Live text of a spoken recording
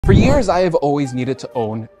For years, I have always needed to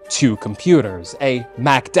own two computers, a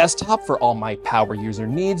Mac desktop for all my power user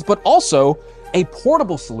needs, but also a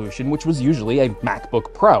portable solution, which was usually a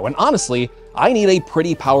MacBook Pro. And honestly, I need a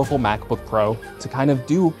pretty powerful MacBook Pro to kind of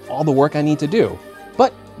do all the work I need to do.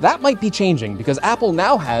 But that might be changing because Apple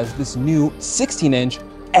now has this new 16-inch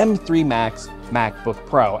M3 Max MacBook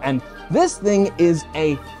Pro. And this thing is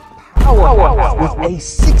a powerhouse with a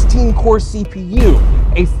 16-core CPU,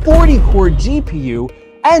 a 40-core GPU,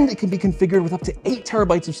 and it can be configured with up to 8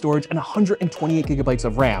 terabytes of storage and 128 gigabytes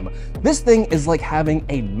of RAM. This thing is like having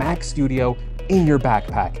a Mac Studio in your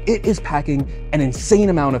backpack. It is packing an insane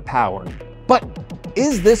amount of power. But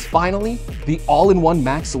is this finally the all-in-one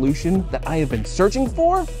Mac solution that I have been searching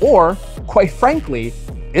for? Or, quite frankly,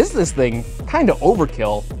 is this thing kind of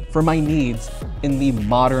overkill for my needs in the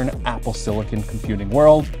modern Apple Silicon computing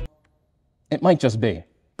world? It might just be.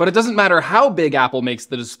 But it doesn't matter how big Apple makes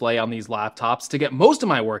the display on these laptops, to get most of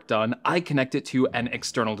my work done, I connect it to an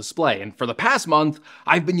external display. And for the past month,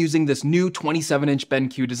 I've been using this new 27-inch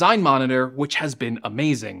BenQ design monitor, which has been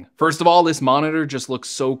amazing. First of all, this monitor just looks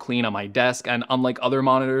so clean on my desk, and unlike other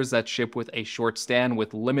monitors that ship with a short stand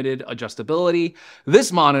with limited adjustability,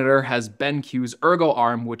 this monitor has BenQ's Ergo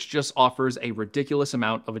arm, which just offers a ridiculous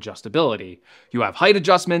amount of adjustability. You have height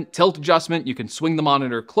adjustment, tilt adjustment, you can swing the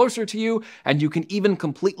monitor closer to you, and you can even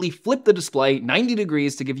completely flip the display 90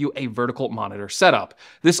 degrees to give you a vertical monitor setup.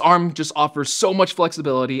 This arm just offers so much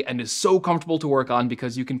flexibility and is so comfortable to work on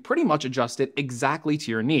because you can pretty much adjust it exactly to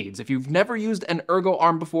your needs. If you've never used an Ergo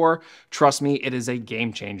arm before, trust me, it is a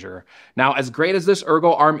game changer. Now, as great as this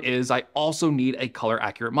Ergo arm is, I also need a color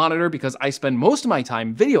accurate monitor because I spend most of my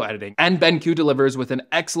time video editing, and BenQ delivers with an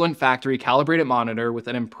excellent factory calibrated monitor with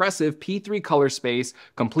an impressive P3 color space,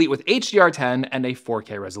 complete with HDR10 and a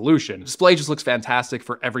 4K resolution. The display just looks fantastic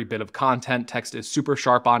for every bit of content. Text is super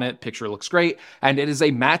sharp on it, picture looks great, and it is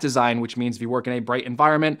a matte design, which means if you work in a bright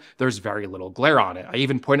environment, there's very little glare on it. I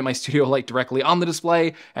even pointed my studio light directly on the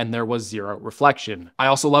display, and there was zero reflection. I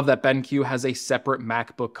also love that BenQ has a separate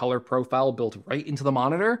MacBook color profile built right into the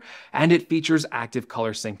monitor, and it features active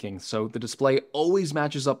color syncing, so the display always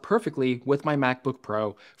matches up perfectly with my MacBook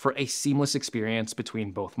Pro for a seamless experience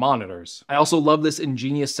between both monitors. I also love this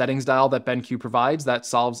ingenious settings dial that BenQ provides that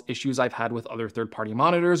solves issues I've had with other third-party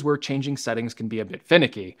monitors where changing settings can be a bit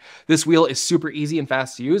finicky. This wheel is super easy and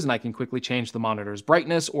fast to use, and I can quickly change the monitor's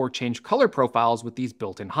brightness or change color profiles with these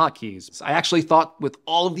built-in hotkeys. I actually thought with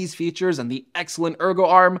all of these features and the excellent Ergo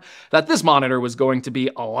arm that this monitor was going to be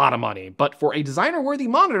a lot of money, but for a designer-worthy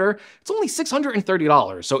monitor, it's only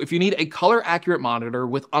 $630. So if you need a color-accurate monitor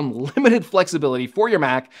with unlimited flexibility for your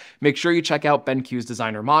Mac, make sure you check out BenQ's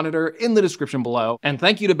designer monitor in the description below, and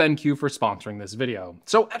thank you to BenQ for sponsoring this video.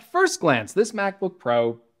 So at first glance, this MacBook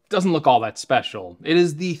Pro doesn't look all that special. It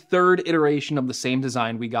is the third iteration of the same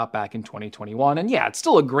design we got back in 2021, and yeah, it's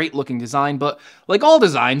still a great looking design, but like all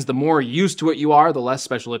designs, the more used to it you are, the less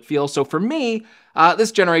special it feels. So for me,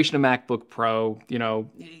 this generation of MacBook Pro, you know,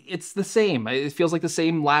 it's the same. It feels like the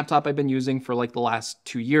same laptop I've been using for like the last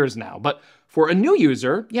 2 years now. But for a new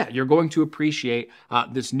user, yeah, you're going to appreciate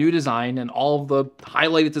this new design and all of the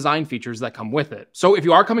highlighted design features that come with it. So if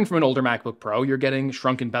you are coming from an older MacBook Pro, you're getting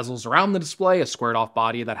shrunken bezels around the display, a squared off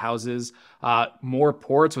body that houses more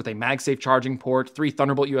ports with a MagSafe charging port, 3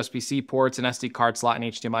 Thunderbolt USB-C ports, an SD card slot, and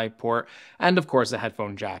HDMI port, and of course a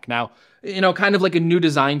headphone jack. Now, you know, kind of like a new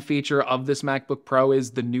design feature of this MacBook Pro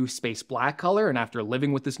is the new space black color, and after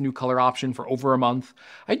living with this new color option for over a month,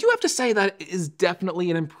 I do have to say that it is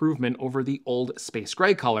definitely an improvement over the old space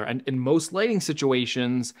gray color, and in most lighting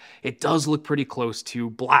situations, it does look pretty close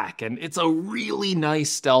to black, and it's a really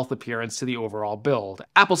nice stealth appearance to the overall build.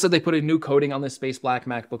 Apple said they put a new coating on this space black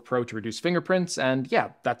MacBook Pro to reduce fingerprints, and yeah,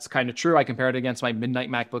 that's kind of true. I compared it against my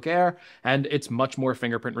Midnight MacBook Air, and it's much more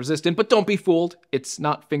fingerprint resistant, but don't be fooled, it's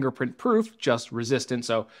not fingerprint proof, just resistant.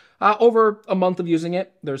 So over a month of using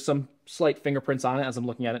it, there's some slight fingerprints on it as I'm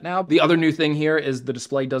looking at it now. The other new thing here is the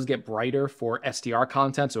display does get brighter for SDR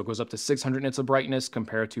content, so it goes up to 600 nits of brightness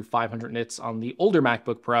compared to 500 nits on the older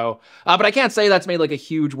MacBook Pro. But I can't say that's made like a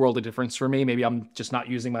huge world of difference for me. Maybe I'm just not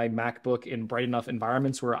using my MacBook in bright enough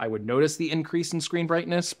environments where I would notice the increase in screen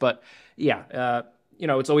brightness. But yeah, you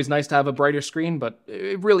know, it's always nice to have a brighter screen, but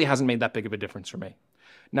it really hasn't made that big of a difference for me.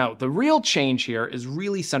 Now, the real change here is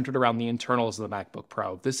really centered around the internals of the MacBook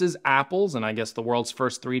Pro. This is Apple's, and I guess the world's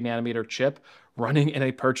first 3nm chip, running in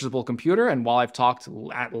a purchasable computer. And while I've talked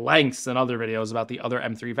at lengths in other videos about the other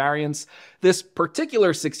M3 variants, this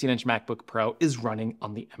particular 16-inch MacBook Pro is running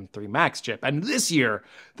on the M3 Max chip. And this year,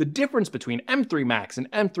 the difference between M3 Max and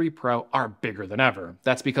M3 Pro are bigger than ever.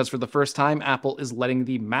 That's because for the first time, Apple is letting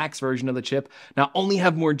the Max version of the chip not only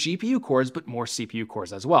have more GPU cores, but more CPU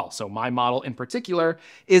cores as well. So my model in particular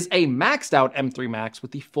is a maxed out M3 Max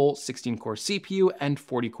with the full 16-core CPU and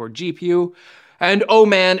 40-core GPU. And oh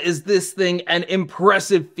man, is this thing an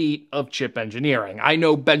impressive feat of chip engineering. I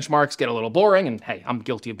know benchmarks get a little boring, and hey, I'm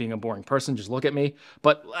guilty of being a boring person, just look at me.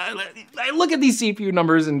 But I look at these CPU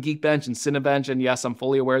numbers in Geekbench and Cinebench, and yes, I'm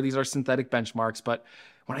fully aware these are synthetic benchmarks, but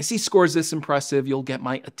when I see scores this impressive, you'll get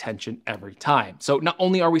my attention every time. So not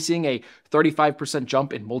only are we seeing a 35%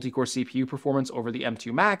 jump in multi-core CPU performance over the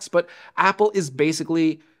M2 Max, but Apple is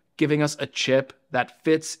basically giving us a chip that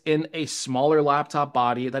fits in a smaller laptop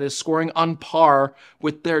body that is scoring on par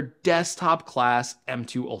with their desktop class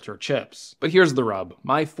M2 Ultra chips. But here's the rub.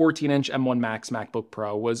 My 14-inch M1 Max MacBook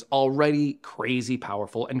Pro was already crazy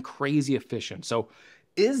powerful and crazy efficient. So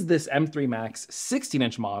is this M3 Max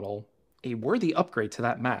 16-inch model a worthy upgrade to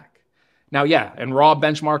that Mac? Now, yeah, in raw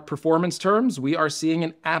benchmark performance terms, we are seeing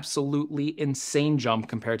an absolutely insane jump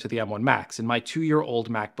compared to the M1 Max in my 2-year-old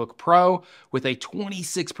MacBook Pro, with a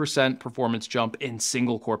 26% performance jump in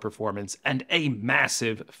single-core performance and a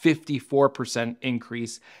massive 54%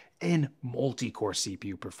 increase in multi-core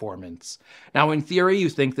CPU performance. Now, in theory, you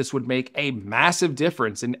think this would make a massive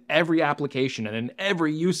difference in every application and in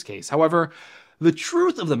every use case. However, the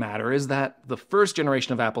truth of the matter is that the first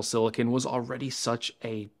generation of Apple Silicon was already such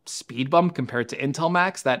a speed bump compared to Intel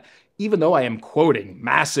Macs that even though I am quoting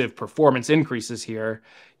massive performance increases here,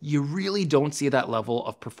 you really don't see that level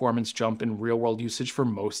of performance jump in real-world usage for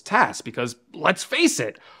most tasks because, let's face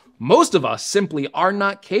it, most of us simply are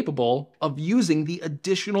not capable of using the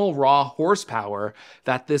additional raw horsepower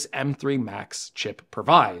that this M3 Max chip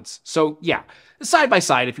provides. So yeah, side by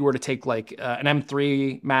side, if you were to take like an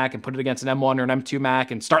M3 Mac and put it against an M1 or an M2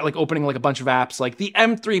 Mac and start like opening like a bunch of apps, like the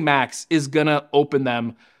M3 Max is gonna open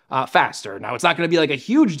them faster. Now, it's not gonna be like a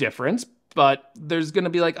huge difference, but there's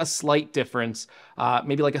gonna be like a slight difference,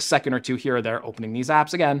 maybe like a second or two here or there opening these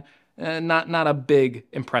apps. Again, not a big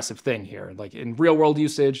impressive thing here. Like in real world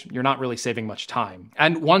usage, you're not really saving much time.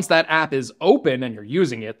 And once that app is open and you're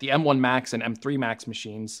using it, the M1 Max and M3 Max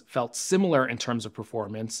machines felt similar in terms of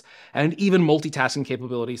performance, and even multitasking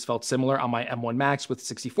capabilities felt similar on my M1 Max with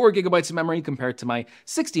 64 gigabytes of memory compared to my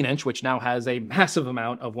 16-inch, which now has a massive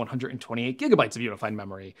amount of 128 gigabytes of unified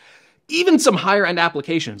memory. Even some higher-end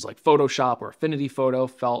applications like Photoshop or Affinity Photo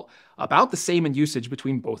felt about the same in usage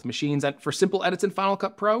between both machines, and for simple edits in Final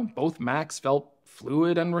Cut Pro, both Macs felt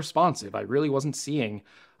fluid and responsive. I really wasn't seeing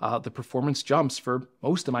the performance jumps for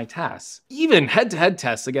most of my tasks. Even head-to-head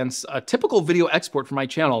tests against a typical video export from my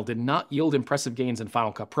channel did not yield impressive gains in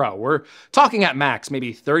Final Cut Pro. We're talking at max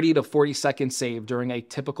maybe 30 to 40 seconds saved during a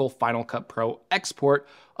typical Final Cut Pro export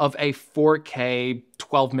of a 4K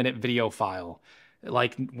 12-minute video file.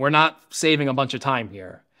 Like, we're not saving a bunch of time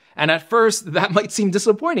here. And at first, that might seem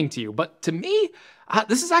disappointing to you, but to me,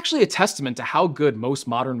 this is actually a testament to how good most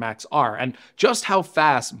modern Macs are and just how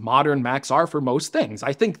fast modern Macs are for most things.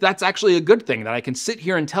 I think that's actually a good thing, that I can sit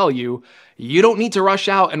here and tell you, you don't need to rush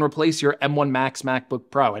out and replace your M1 Max MacBook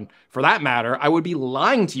Pro. And for that matter, I would be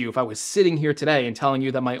lying to you if I was sitting here today and telling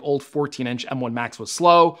you that my old 14-inch M1 Max was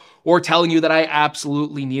slow, or telling you that I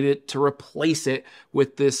absolutely needed to replace it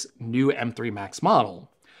with this new M3 Max model.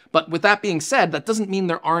 But with that being said, that doesn't mean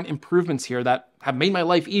there aren't improvements here that have made my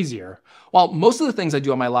life easier. While most of the things I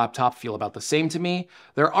do on my laptop feel about the same to me,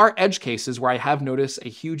 there are edge cases where I have noticed a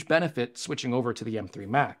huge benefit switching over to the M3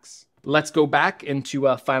 Max. Let's go back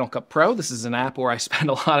into Final Cut Pro. This is an app where I spend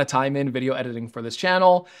a lot of time in video editing for this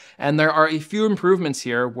channel, and there are a few improvements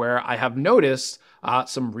here where I have noticed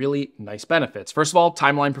some really nice benefits. First of all,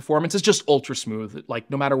 timeline performance is just ultra smooth. Like,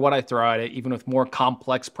 no matter what I throw at it, even with more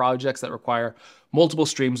complex projects that require multiple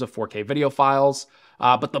streams of 4K video files.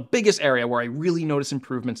 But the biggest area where I really notice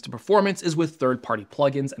improvements to performance is with third-party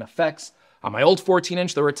plugins and effects. On my old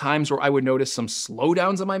 14-inch, there were times where I would notice some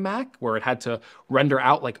slowdowns on my Mac, where it had to render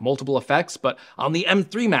out like multiple effects, but on the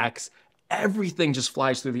M3 Max, everything just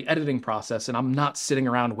flies through the editing process, and I'm not sitting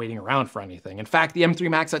around waiting around for anything. In fact, the M3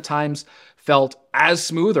 Max at times felt as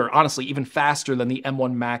smooth, or honestly even faster, than the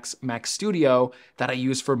M1 Max Mac Studio that I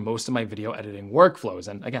use for most of my video editing workflows.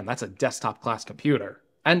 And again, that's a desktop class computer.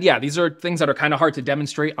 And yeah, these are things that are kind of hard to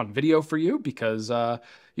demonstrate on video for you because,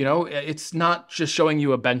 you know, it's not just showing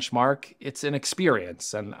you a benchmark, it's an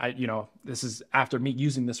experience. And this is after me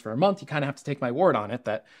using this for a month, you kind of have to take my word on it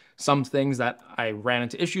that some things that I ran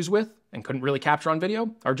into issues with and couldn't really capture on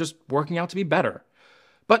video are just working out to be better.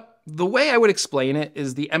 But the way I would explain it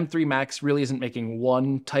is the M3 Max really isn't making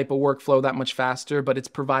one type of workflow that much faster, but it's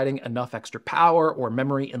providing enough extra power or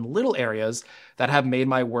memory in little areas that have made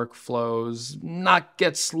my workflows not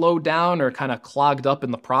get slowed down or kind of clogged up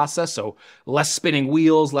in the process. So less spinning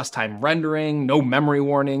wheels, less time rendering, no memory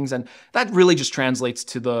warnings. And that really just translates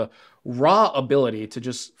to the raw ability to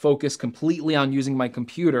just focus completely on using my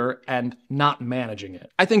computer and not managing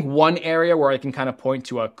it. I think one area where I can kind of point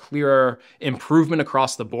to a clearer improvement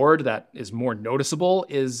across the board that is more noticeable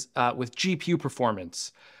is with GPU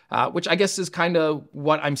performance, which I guess is kind of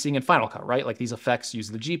what I'm seeing in Final Cut, right? Like these effects use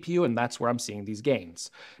the GPU, and that's where I'm seeing these gains.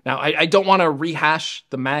 Now, I don't want to rehash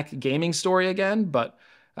the Mac gaming story again, but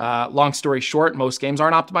long story short, most games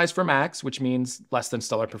aren't optimized for Macs, which means less than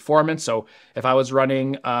stellar performance. So if I was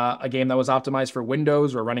running a game that was optimized for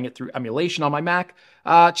Windows or running it through emulation on my Mac,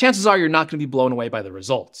 chances are you're not going to be blown away by the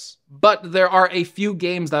results. But there are a few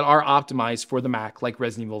games that are optimized for the Mac, like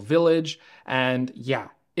Resident Evil Village, and yeah,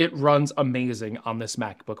 it runs amazing on this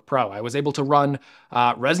MacBook Pro. I was able to run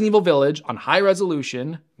Resident Evil Village on high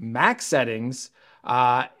resolution, max settings,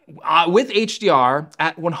 with HDR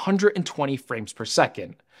at 120 frames per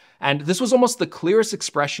second. And this was almost the clearest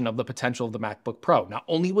expression of the potential of the MacBook Pro. Not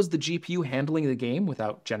only was the GPU handling the game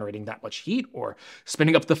without generating that much heat or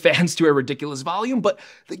spinning up the fans to a ridiculous volume, but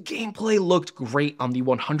the gameplay looked great on the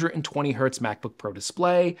 120 Hz MacBook Pro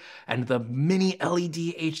display, and the mini LED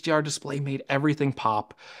HDR display made everything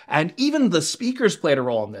pop. And even the speakers played a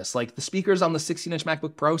role in this. Like the speakers on the 16-inch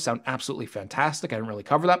MacBook Pro sound absolutely fantastic. I didn't really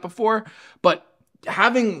cover that before, but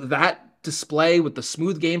having that display with the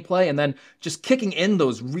smooth gameplay and then just kicking in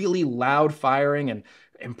those really loud firing and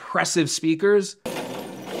impressive speakers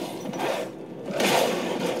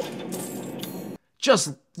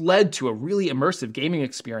just led to a really immersive gaming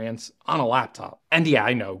experience on a laptop. And yeah,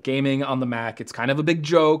 I know, gaming on the Mac, it's kind of a big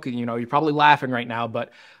joke, and you're probably laughing right now,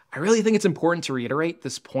 but I really think it's important to reiterate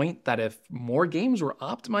this point that if more games were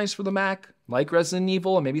optimized for the Mac, like Resident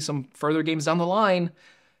Evil and maybe some further games down the line,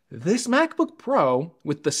 this MacBook Pro,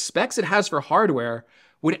 with the specs it has for hardware,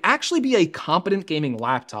 would actually be a competent gaming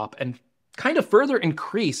laptop and kind of further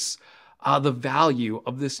increase the value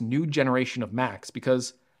of this new generation of Macs.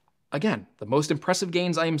 Because, again, the most impressive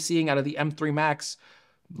gains I am seeing out of the M3 Max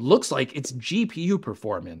looks like it's GPU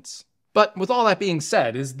performance. But with all that being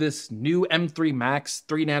said, is this new M3 Max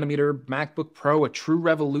 3nm MacBook Pro a true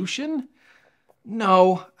revolution?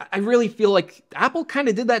 No, I really feel like Apple kind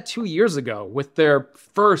of did that 2 years ago with their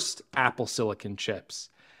first Apple Silicon chips.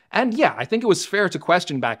 And yeah, I think it was fair to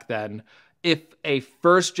question back then if a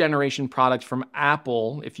first generation product from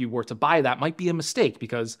Apple, if you were to buy that, might be a mistake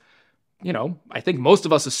because, I think most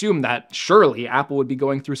of us assumed that surely Apple would be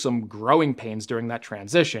going through some growing pains during that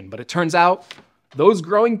transition. But it turns out those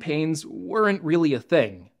growing pains weren't really a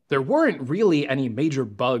thing. There weren't really any major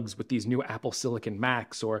bugs with these new Apple Silicon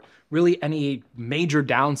Macs or really any major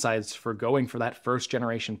downsides for going for that first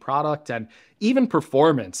generation product, and even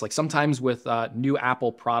performance. Like sometimes with new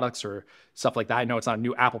Apple products or stuff like that, I know it's not a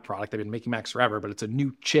new Apple product, they've been making Macs forever, but it's a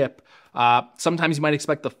new chip. Sometimes you might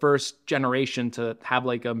expect the first generation to have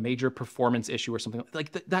like a major performance issue or something.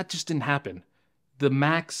 Like that just didn't happen. The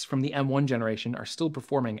Macs from the M1 generation are still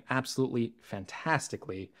performing absolutely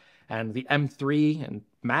fantastically. And the M3 and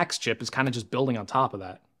Max chip is kind of just building on top of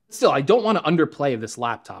that. Still, I don't want to underplay this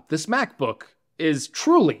laptop. This MacBook is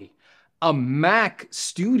truly a Mac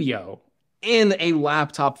studio in a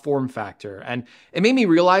laptop form factor. And it made me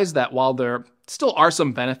realize that while there still are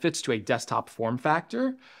some benefits to a desktop form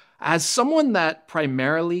factor, as someone that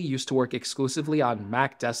primarily used to work exclusively on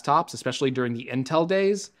Mac desktops, especially during the Intel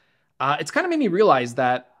days, it's kind of made me realize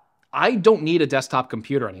that I don't need a desktop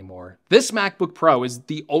computer anymore. This MacBook Pro is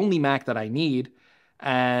the only Mac that I need,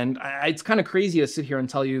 and it's kind of crazy to sit here and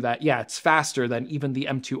tell you that, yeah, it's faster than even the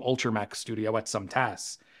M2 Ultra Mac Studio at some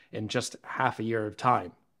tasks in just half a year of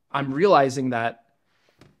time. I'm realizing that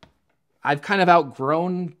I've kind of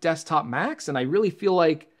outgrown desktop Macs, and I really feel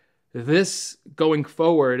like this going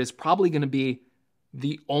forward is probably going to be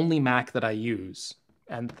the only Mac that I use.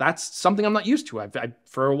 And that's something I'm not used to.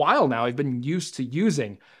 For a while now, I've been used to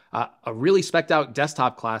using a really spec'd out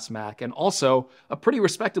desktop class Mac and also a pretty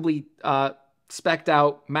respectably spec'd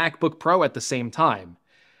out MacBook Pro at the same time.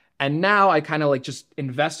 And now I kind of like just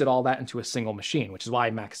invested all that into a single machine, which is why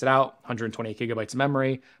I maxed it out, 128 gigabytes of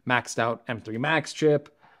memory, maxed out M3 Max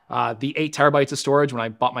chip, the 8 terabytes of storage. When I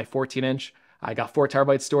bought my 14-inch, I got 4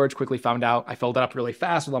 terabytes storage, quickly found out I filled it up really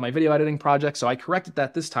fast with all my video editing projects, so I corrected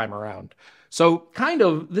that this time around. So kind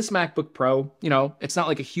of this MacBook Pro, it's not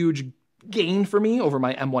like a huge gain for me over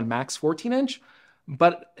my M1 Max 14-inch,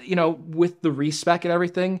 But, with the respec and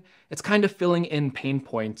everything, it's kind of filling in pain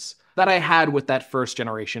points that I had with that first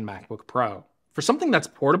generation MacBook Pro. For something that's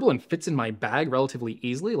portable and fits in my bag relatively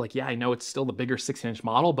easily, like, yeah, I know it's still the bigger 16-inch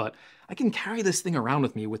model, but I can carry this thing around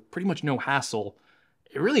with me with pretty much no hassle.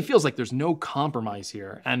 It really feels like there's no compromise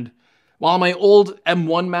here. And while my old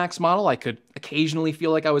M1 Max model, I could occasionally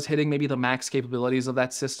feel like I was hitting maybe the max capabilities of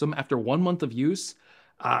that system, after 1 month of use,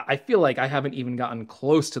 I feel like I haven't even gotten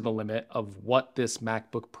close to the limit of what this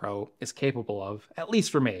MacBook Pro is capable of, at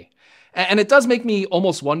least for me. And it does make me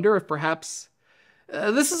almost wonder if perhaps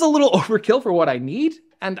this is a little overkill for what I need.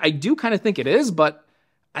 And I do kind of think it is, but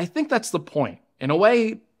I think that's the point. In a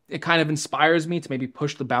way, it kind of inspires me to maybe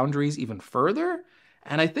push the boundaries even further.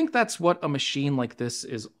 And I think that's what a machine like this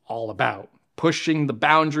is all about. Pushing the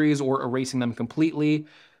boundaries or erasing them completely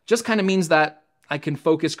just kind of means that I can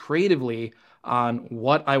focus creatively on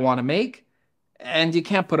what I want to make, and you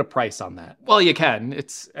can't put a price on that. Well, you can.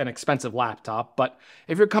 It's an expensive laptop, but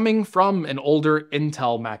if you're coming from an older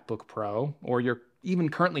Intel MacBook Pro, or you're even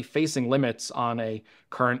currently facing limits on a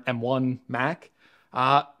current M1 Mac,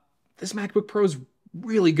 this MacBook Pro is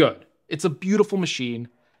really good. It's a beautiful machine,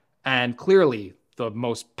 and clearly the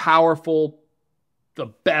most powerful, the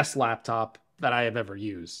best laptop that I have ever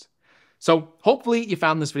used. So hopefully you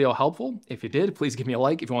found this video helpful. If you did, please give me a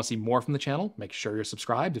like. If you want to see more from the channel, make sure you're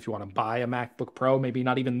subscribed. If you want to buy a MacBook Pro, maybe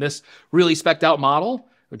not even this really spec'd out model,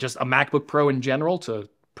 or just a MacBook Pro in general to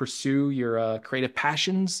pursue your creative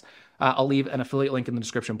passions, I'll leave an affiliate link in the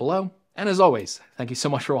description below. And as always, thank you so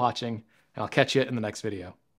much for watching, and I'll catch you in the next video.